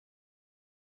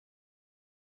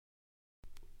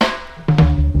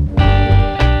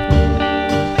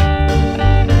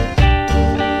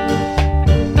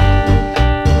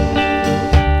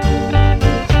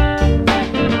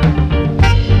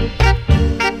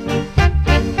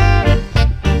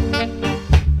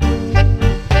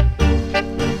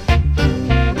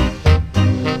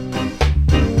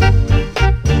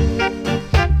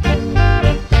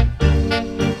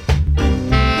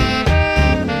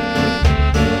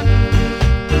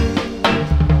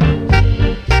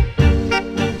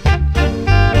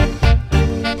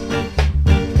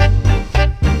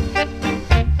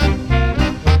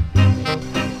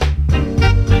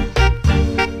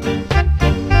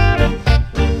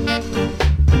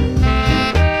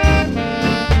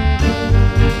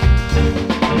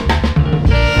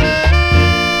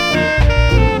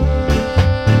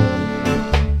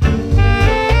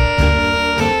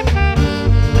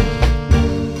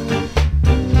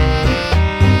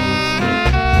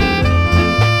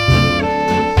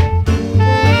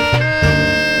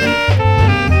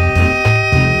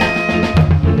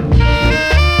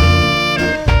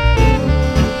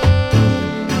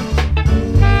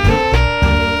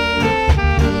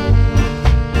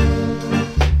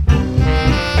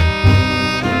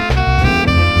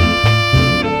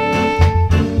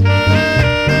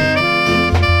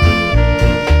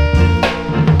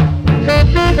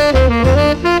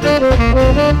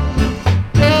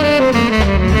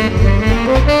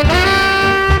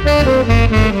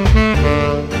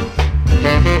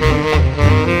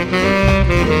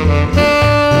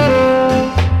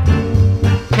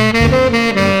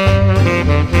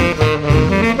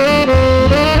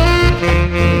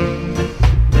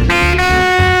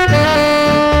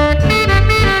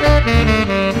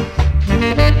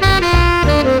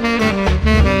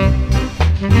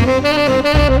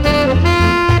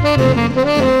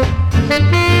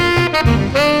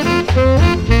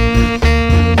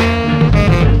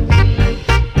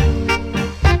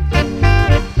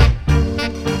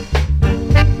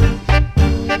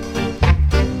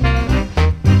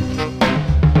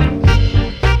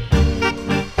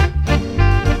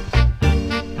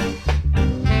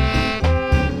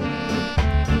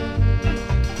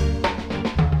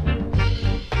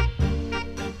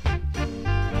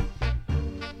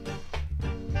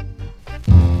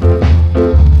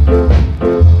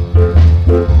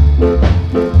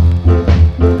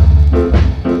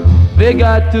They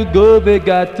got to go, they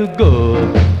got to go.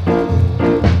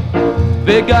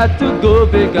 They got to go,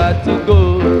 they got to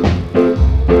go.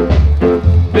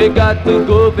 They got to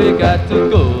go, they got to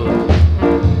go.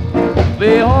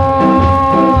 They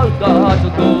all got to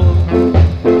go.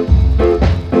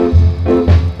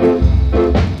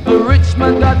 The rich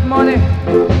man got money,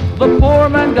 the poor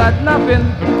man got nothing.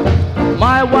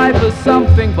 My wife is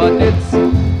something, but it's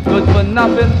good for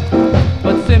nothing.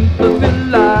 But sympathy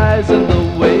lies in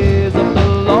the ways of the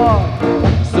Lord.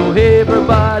 So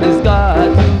everybody's got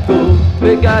to go.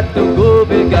 They got to go,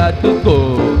 they got to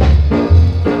go.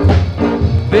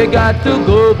 They got to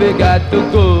go, they got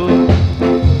to go.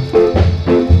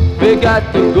 They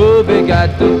got to go, they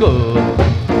got to go.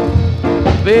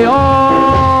 They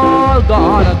all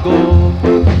gonna go.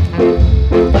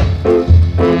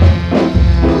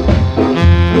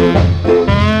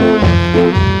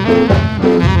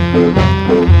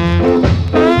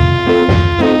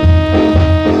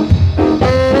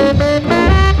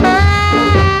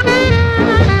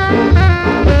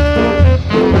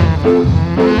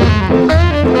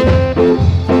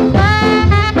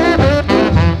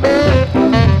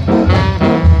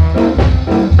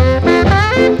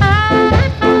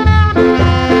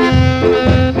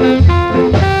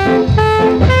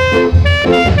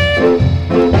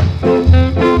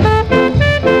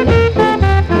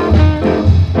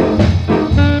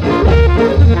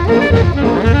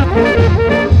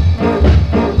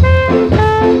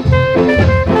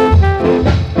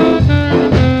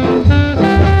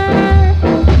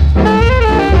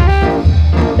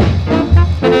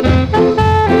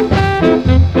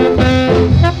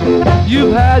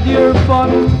 You've had your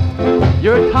fun,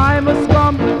 your time has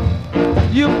come.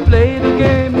 You've played a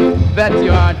game that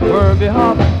you aren't worthy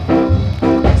of.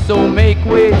 So make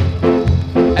way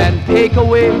and take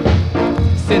away,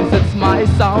 since it's my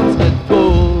sounds that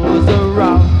goes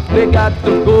around. They got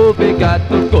to go, they got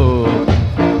to go.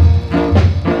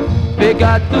 They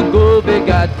got to go, they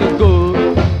got to go.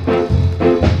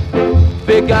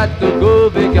 They got to go,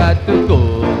 they got to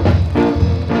go.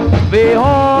 They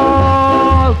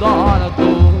all gonna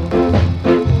go.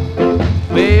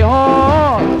 They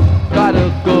all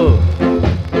gotta go.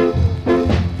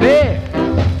 They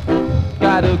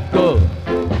gotta go.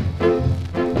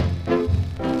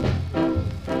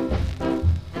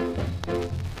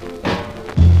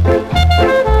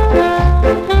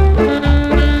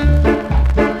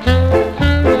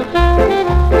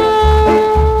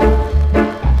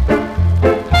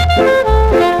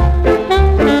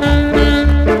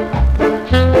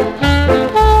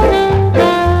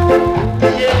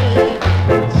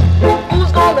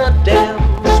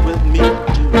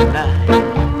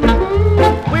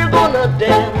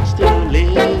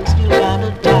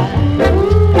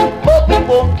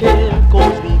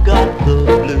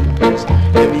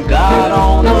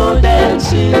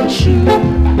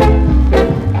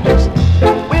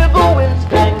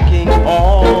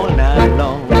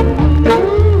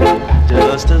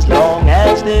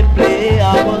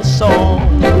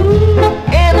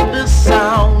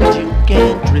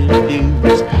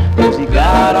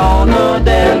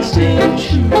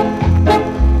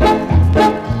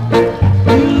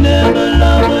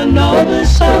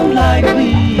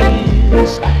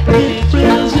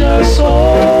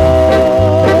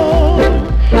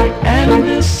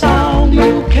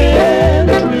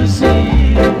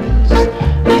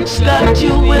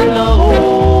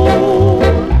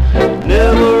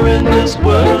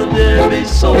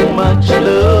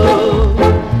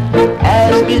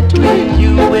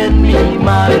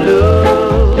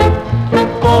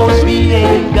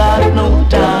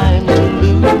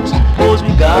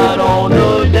 Got on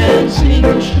a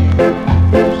dancing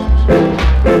shoe.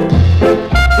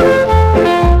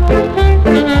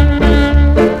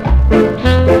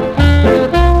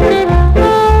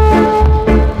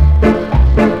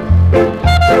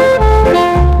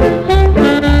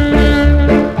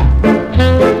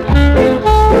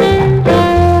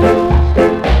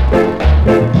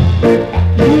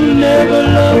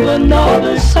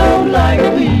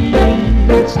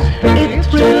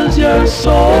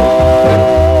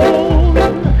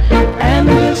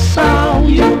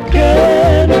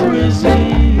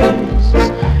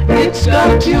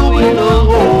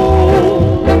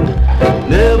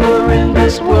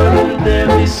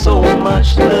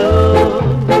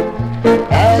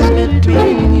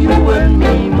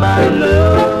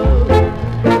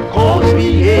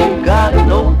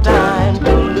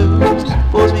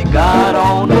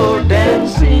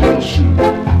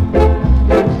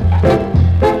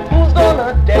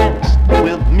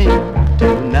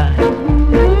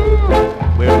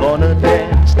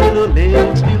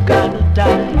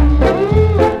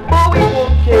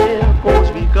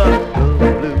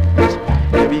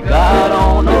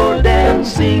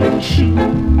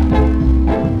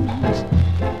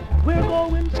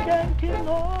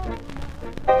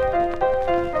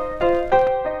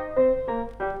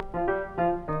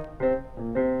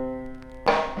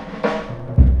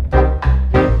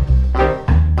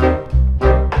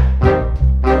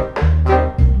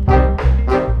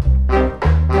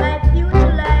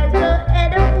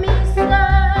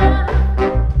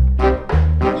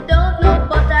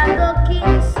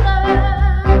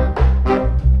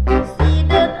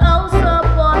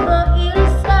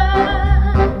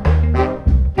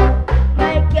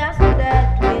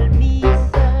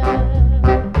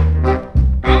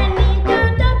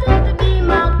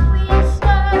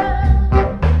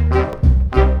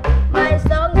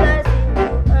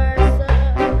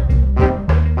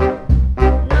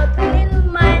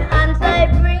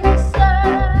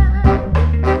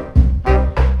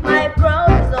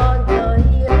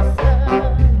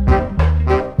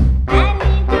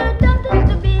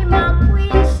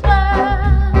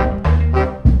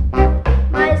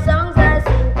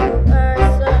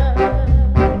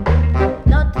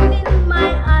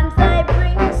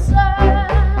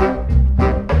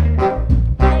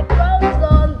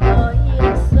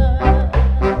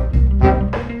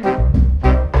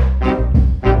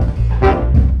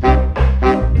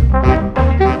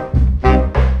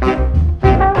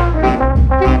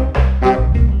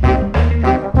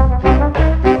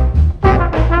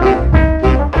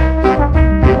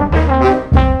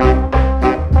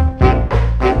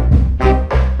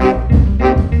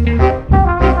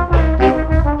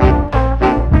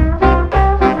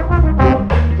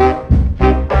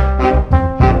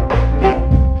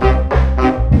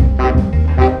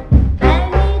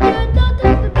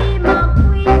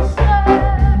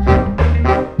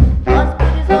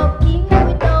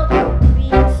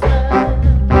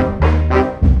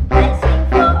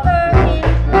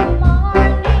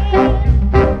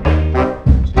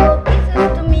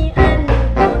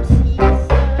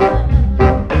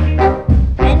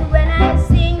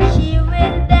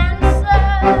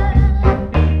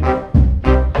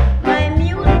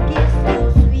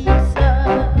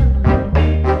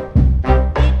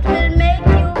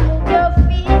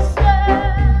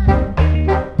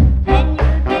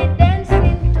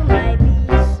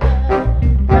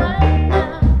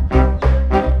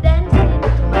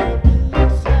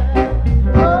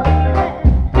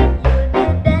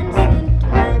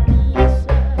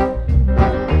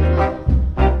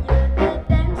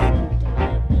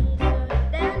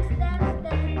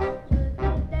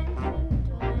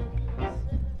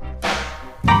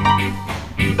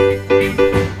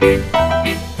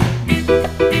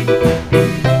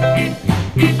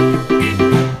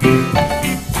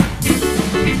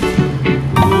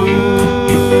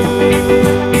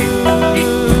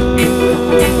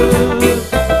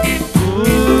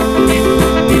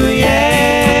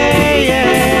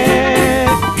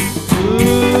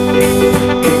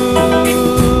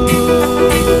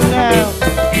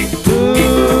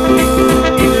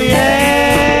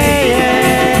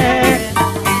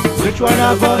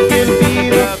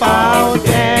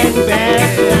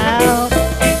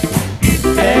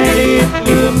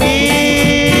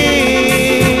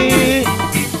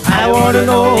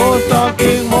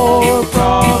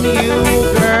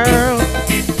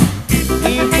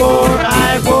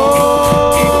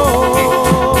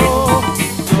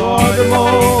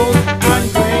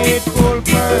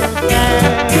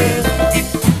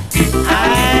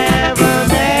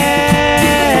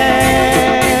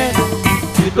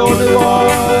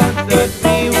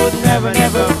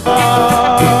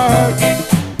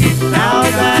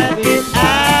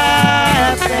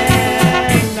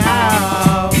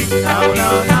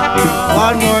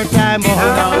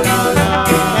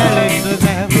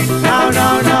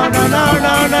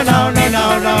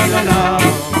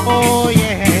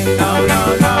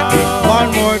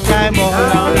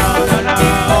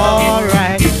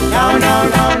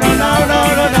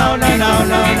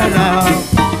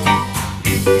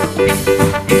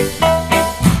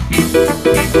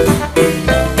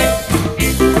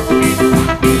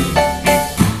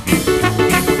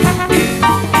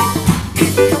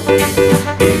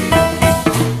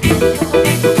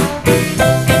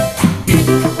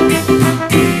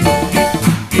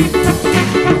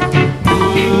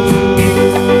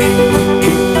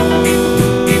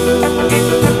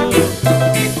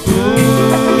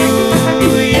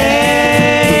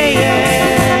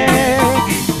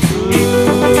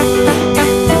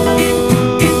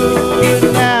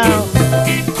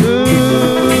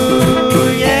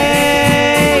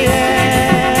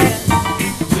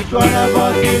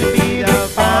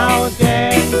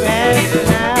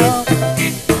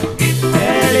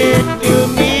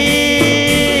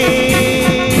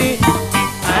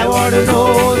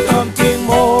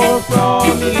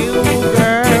 you,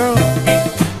 girl,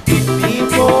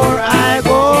 before I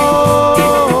go.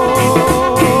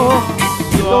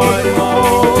 You're the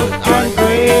most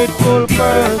ungrateful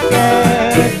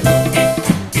person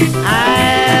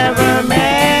I ever met.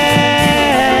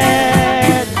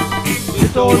 You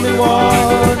told me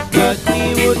once that we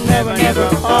would never, never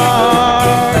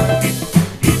part.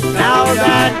 Now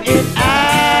that it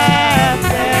happened,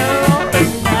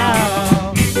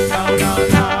 now,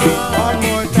 one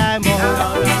more time, oh,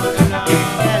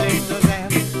 tell it to them.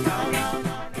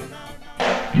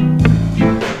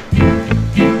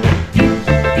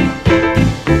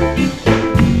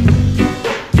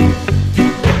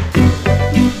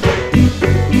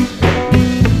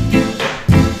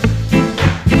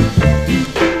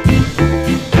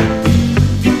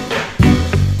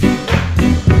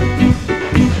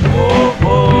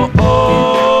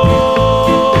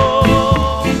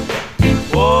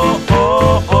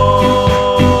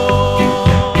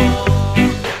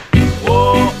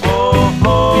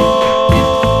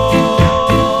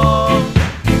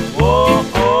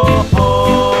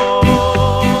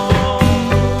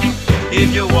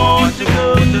 If you want to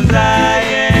go to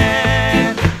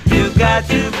Zion, you got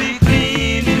to be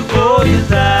clean to go to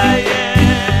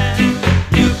Zion.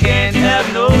 You can't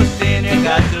have no sin, you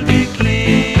got to be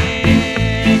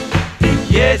clean.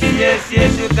 Yes, yes,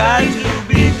 yes, you got to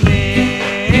be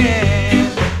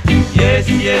clean. Yes,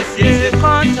 yes, yes, you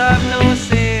can't have no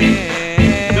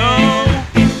sin. No,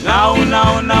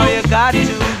 you got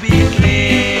to be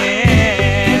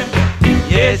clean.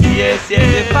 Yes, yes, yes,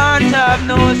 you can't have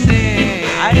no sin.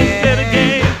 I said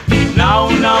again. Now,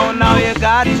 you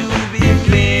got to be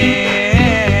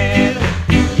clean.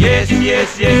 Yes,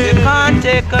 yes, yes, you can't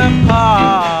take a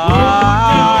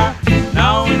car.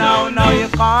 No, you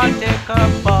can't take a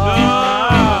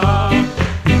bar.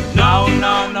 No, you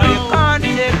can't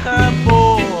take a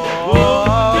boat.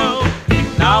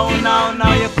 No,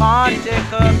 you can't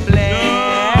take a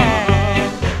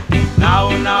plane.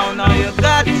 No, you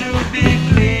got to be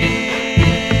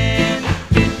clean.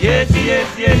 Yes, yes,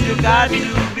 yes, you got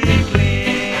to be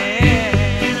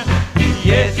clean.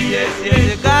 Yes, yes, yes,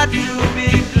 you got to be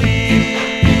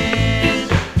clean.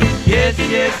 Yes,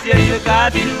 yes, yes, you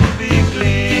got to be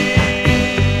clean.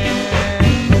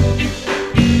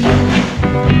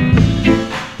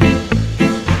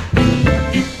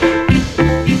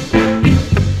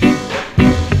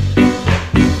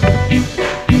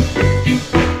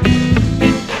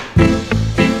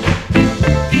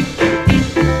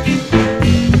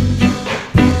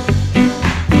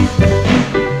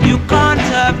 You can't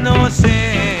have no sin.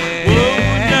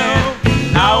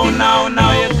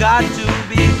 Now, you got to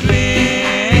be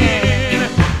clean.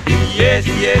 Yes,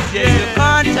 yes, yes, you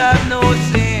can't have no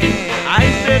sin.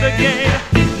 I said again.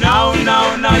 Now,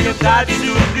 you got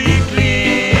to be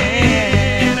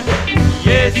clean.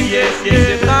 Yes, yes, yes,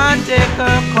 you can't take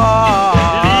a car.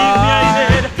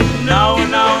 No, you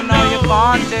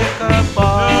can't take a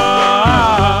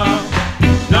bar.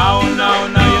 No, you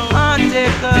can't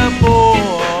take a boat.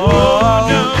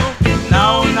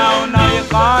 No, you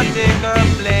can't take a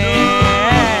plane.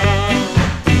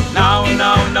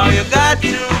 No, you got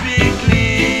to be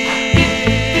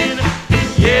clean.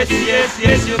 Yes, yes,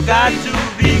 yes, you got to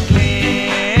be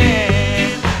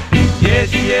clean.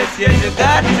 Yes, yes, yes, you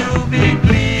got to be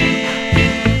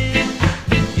clean.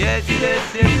 Yes,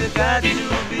 yes, yes, you got to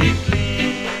be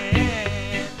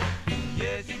clean.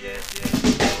 Yes, yes, yes.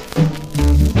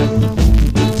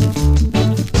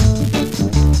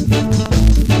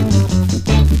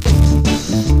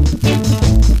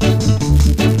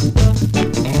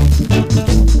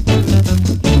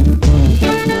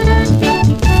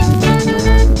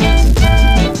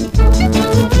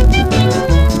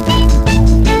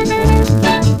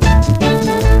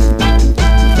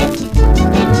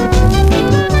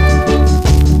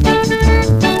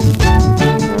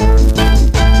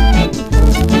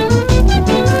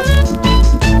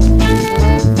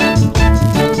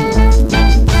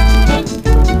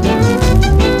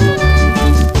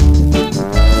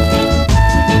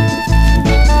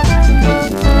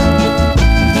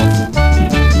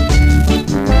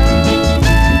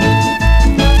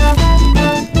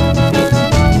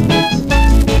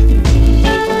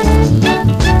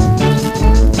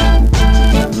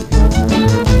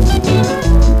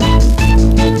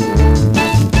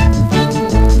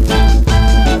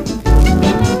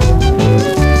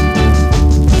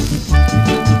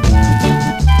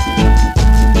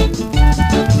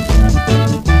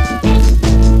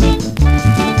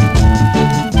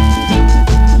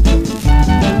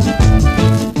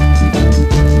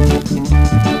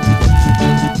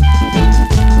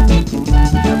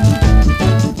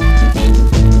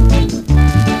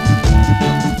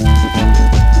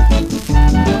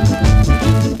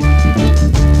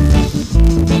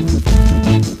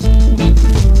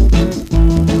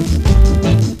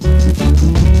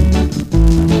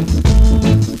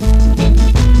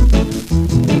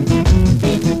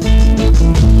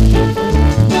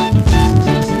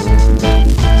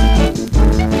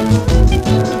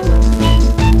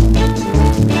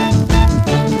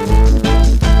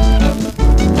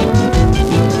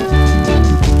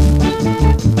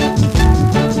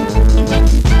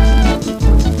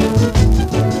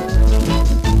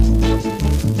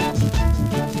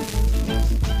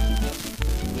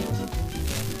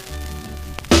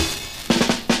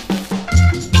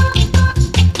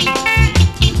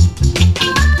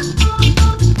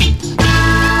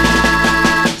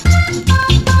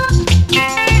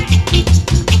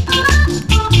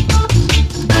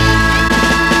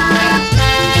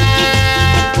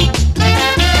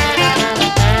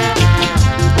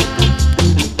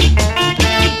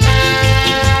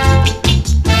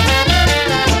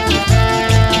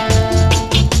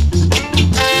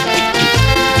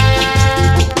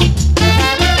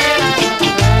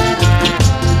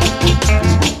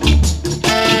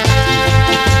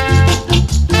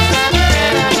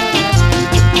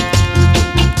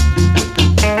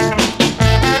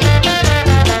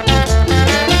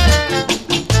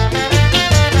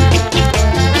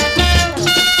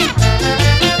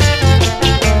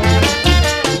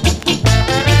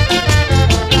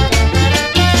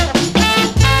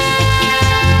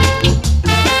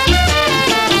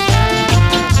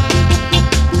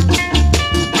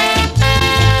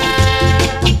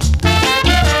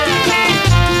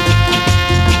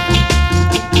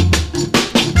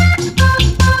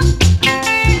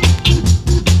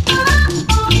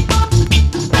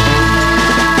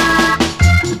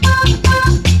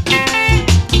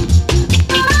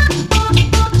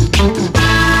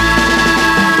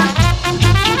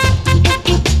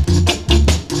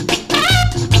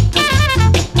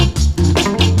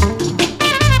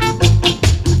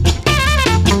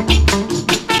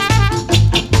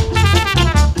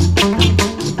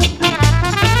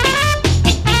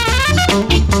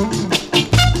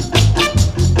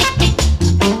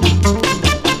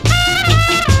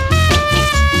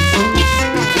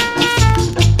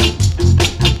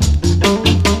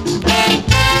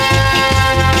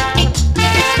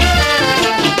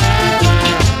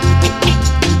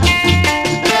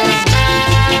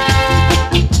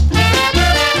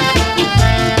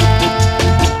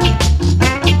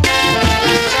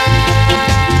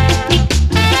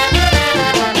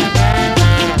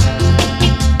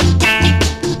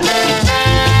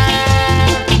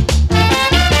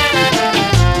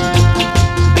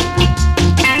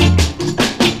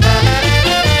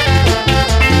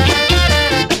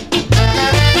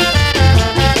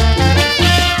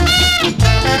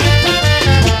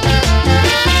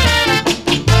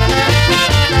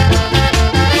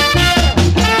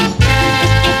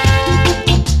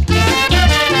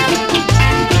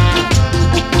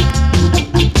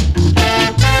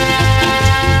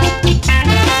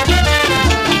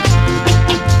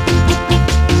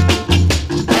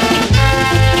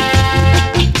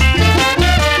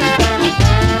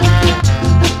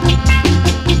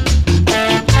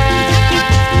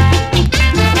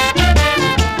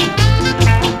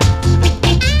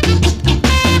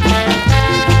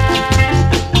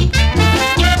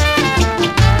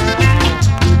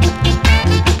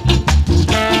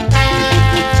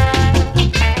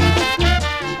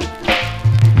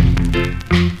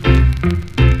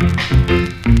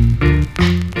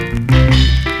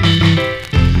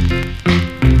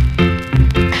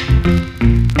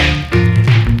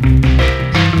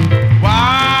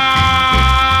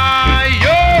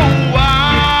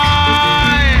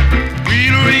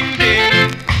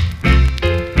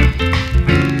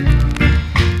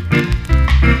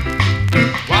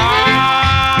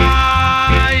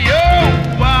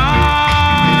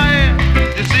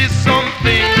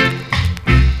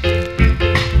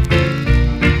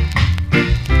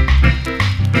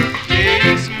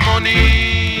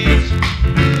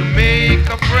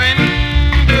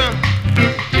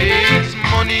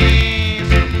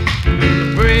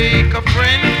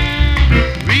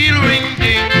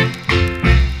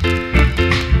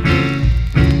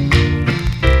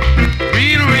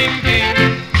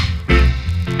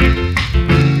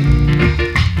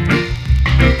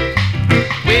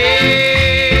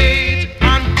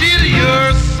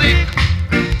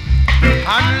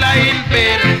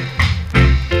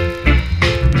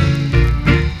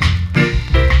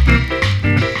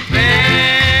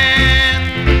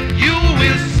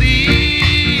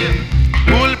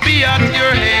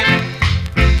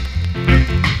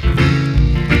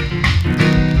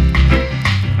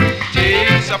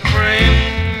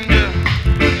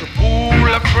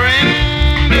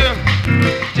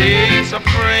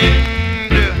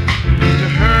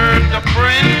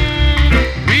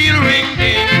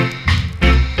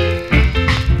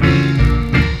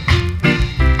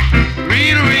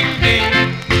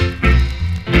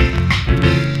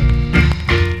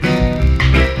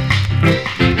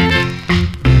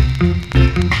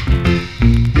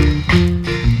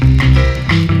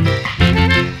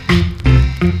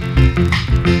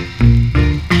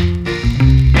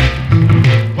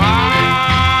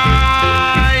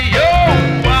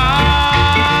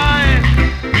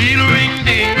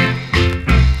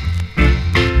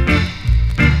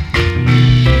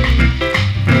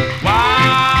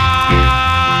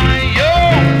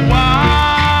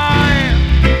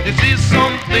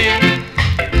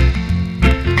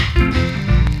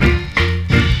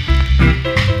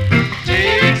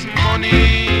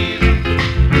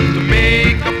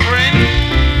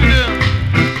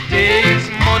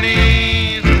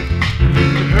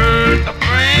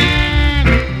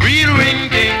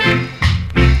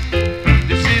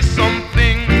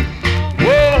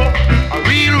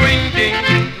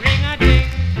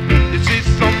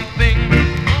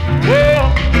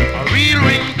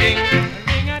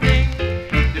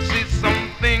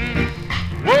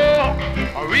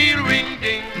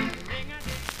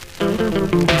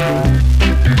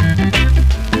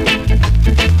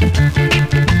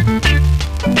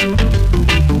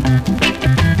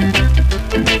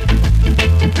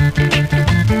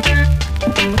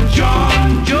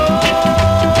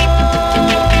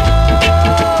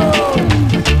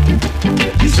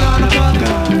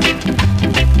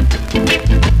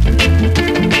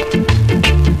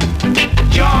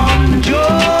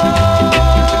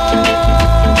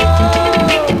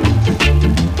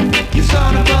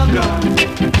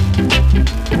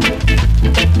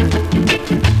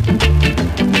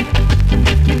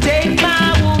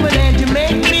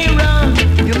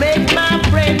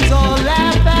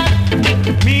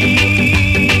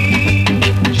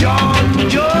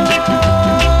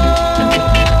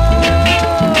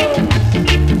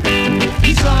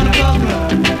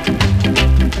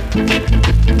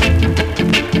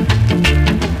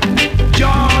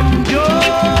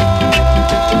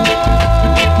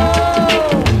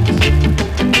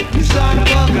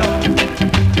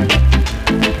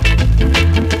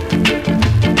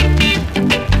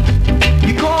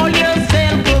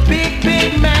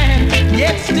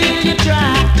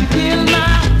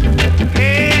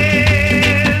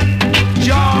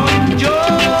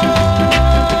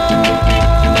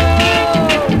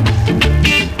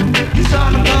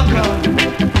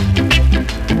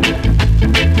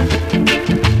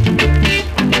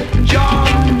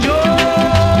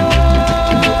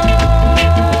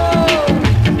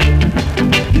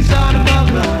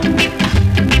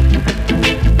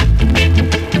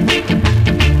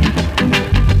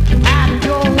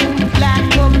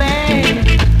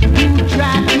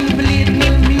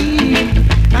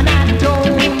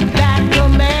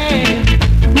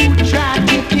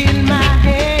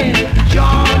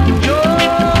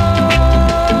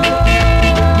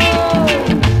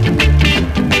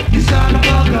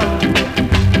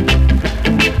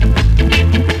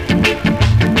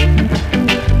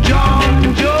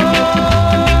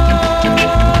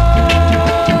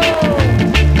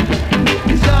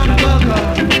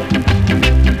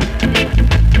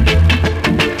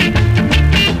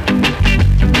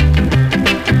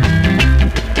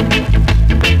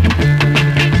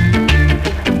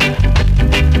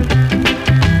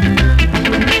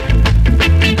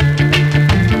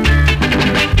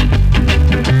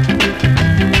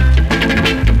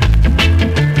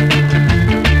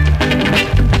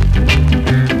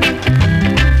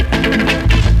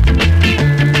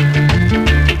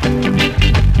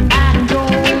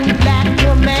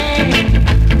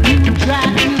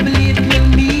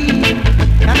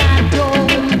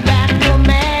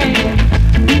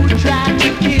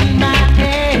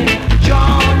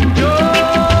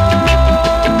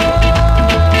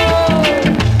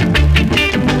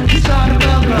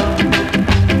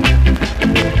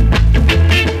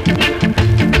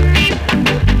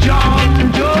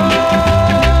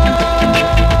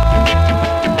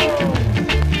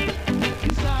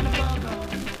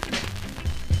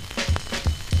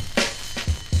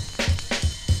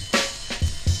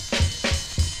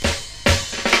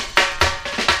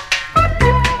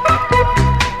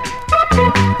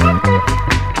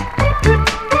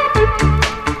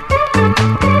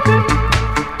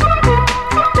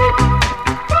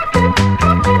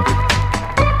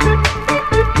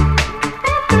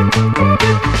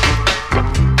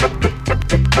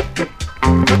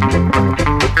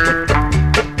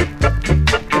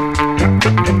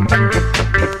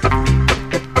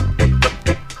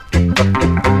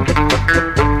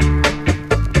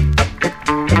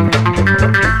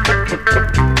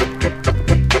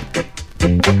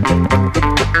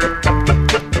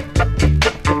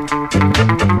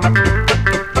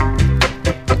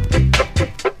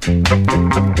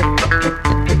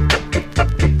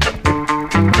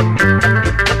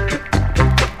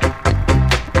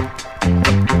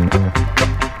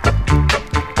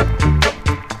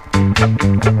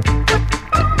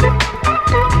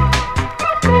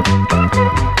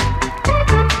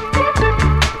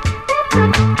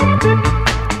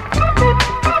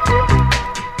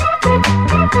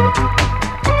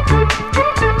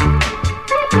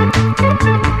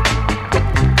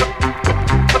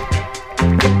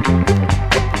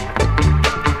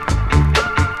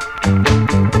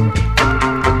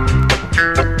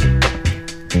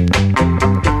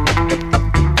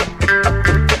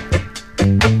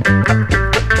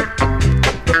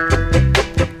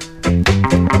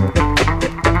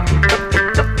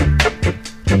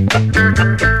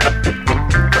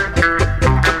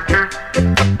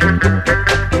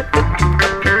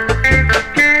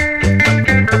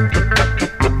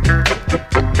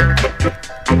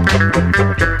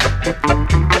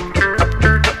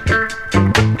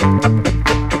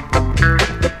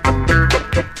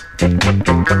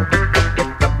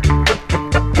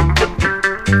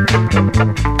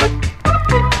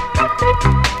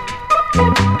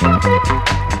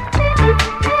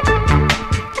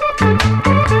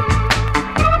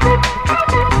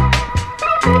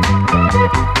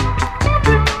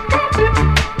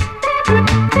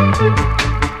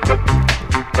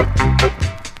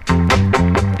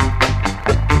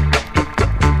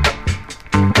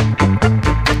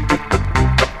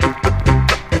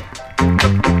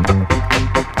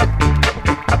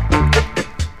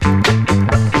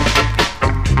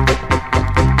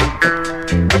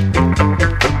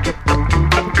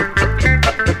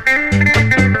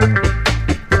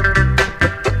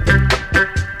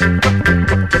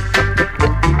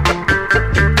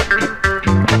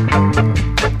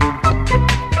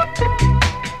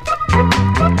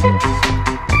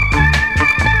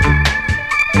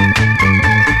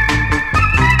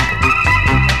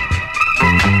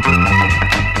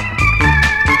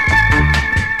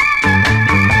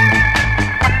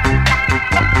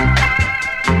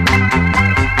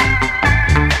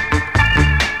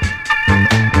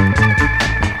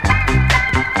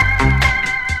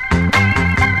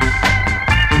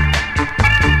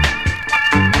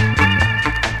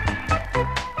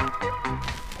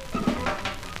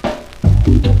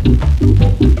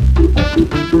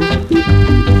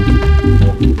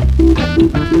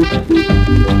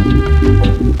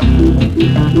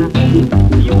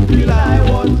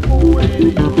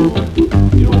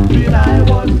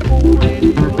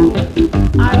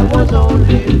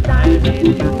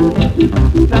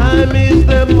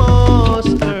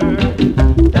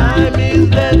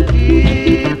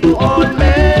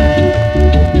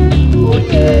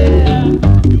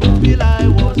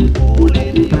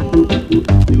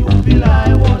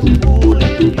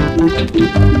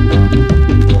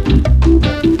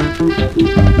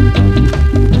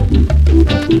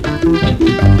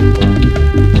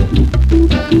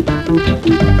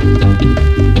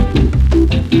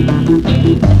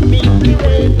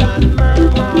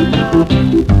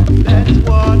 That's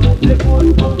what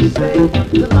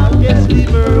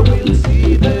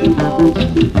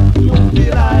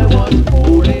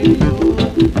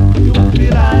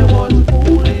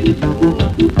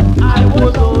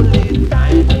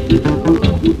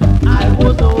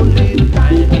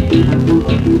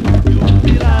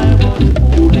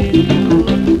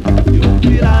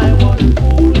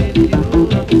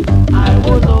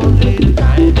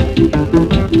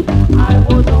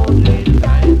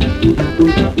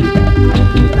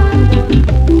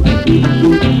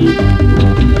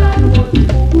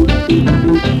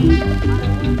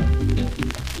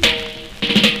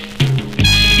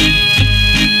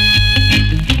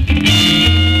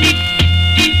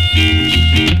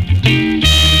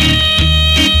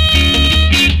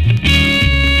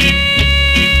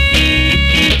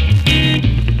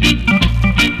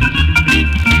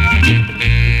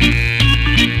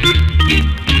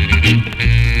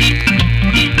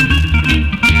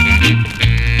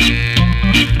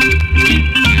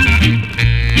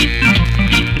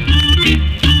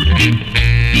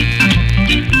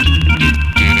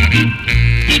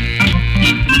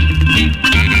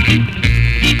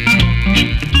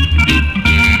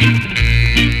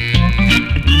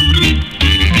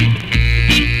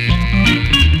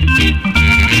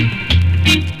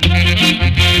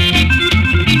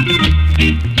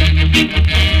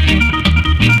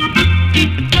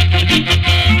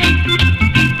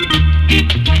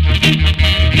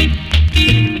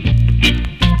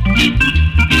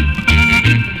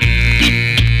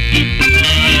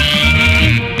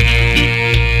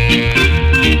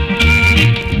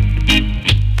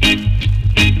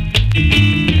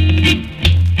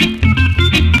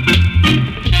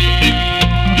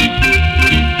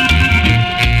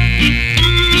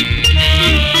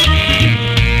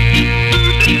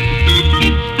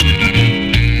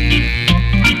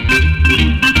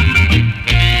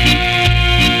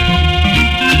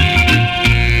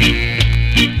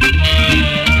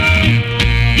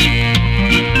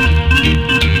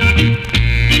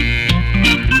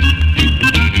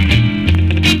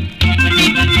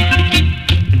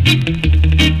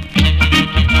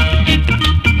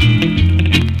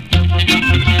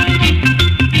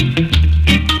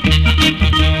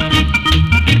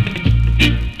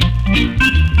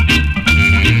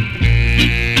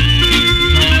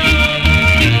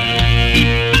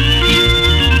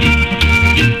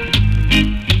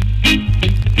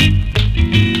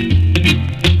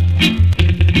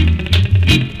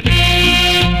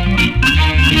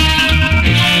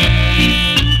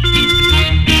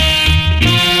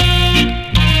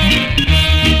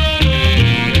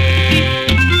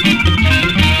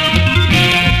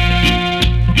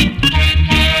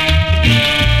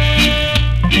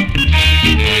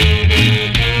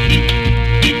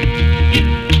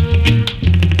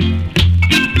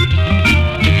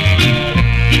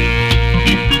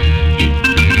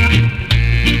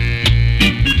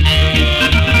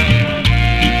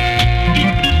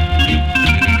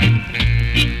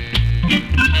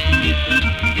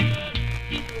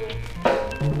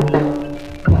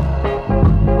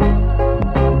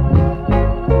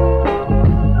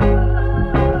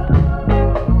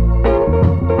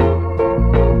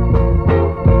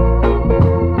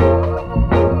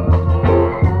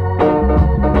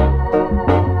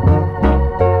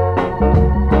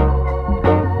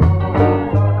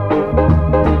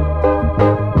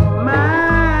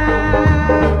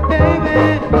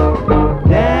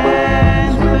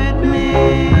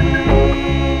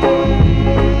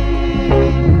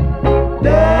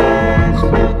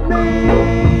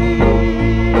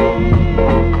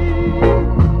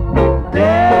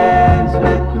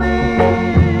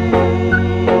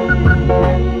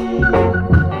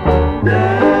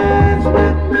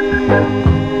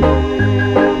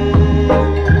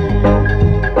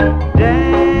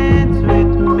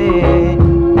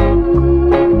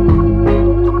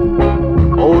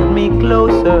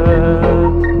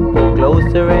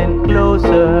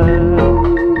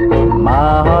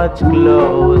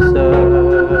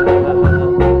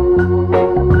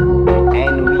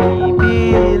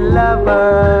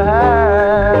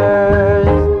lovers.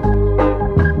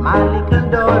 My little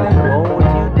darling, won't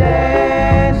you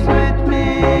dance with me?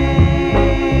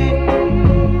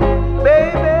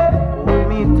 Baby, hold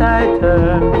me tighter,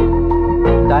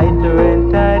 tighter and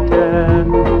tighter,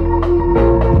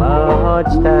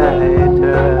 much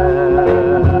tighter.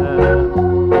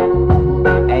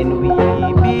 And we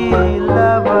be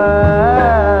lovers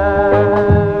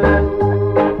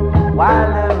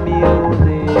while the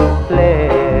music plays.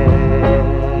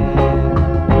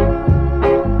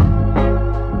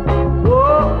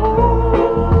 Whoa,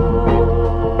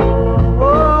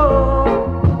 whoa,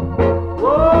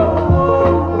 whoa,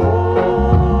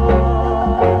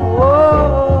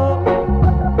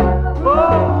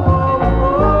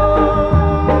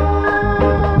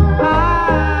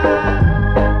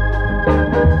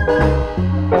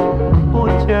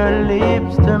 put your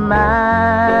lips to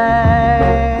mine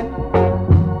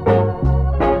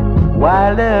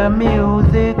while the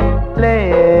music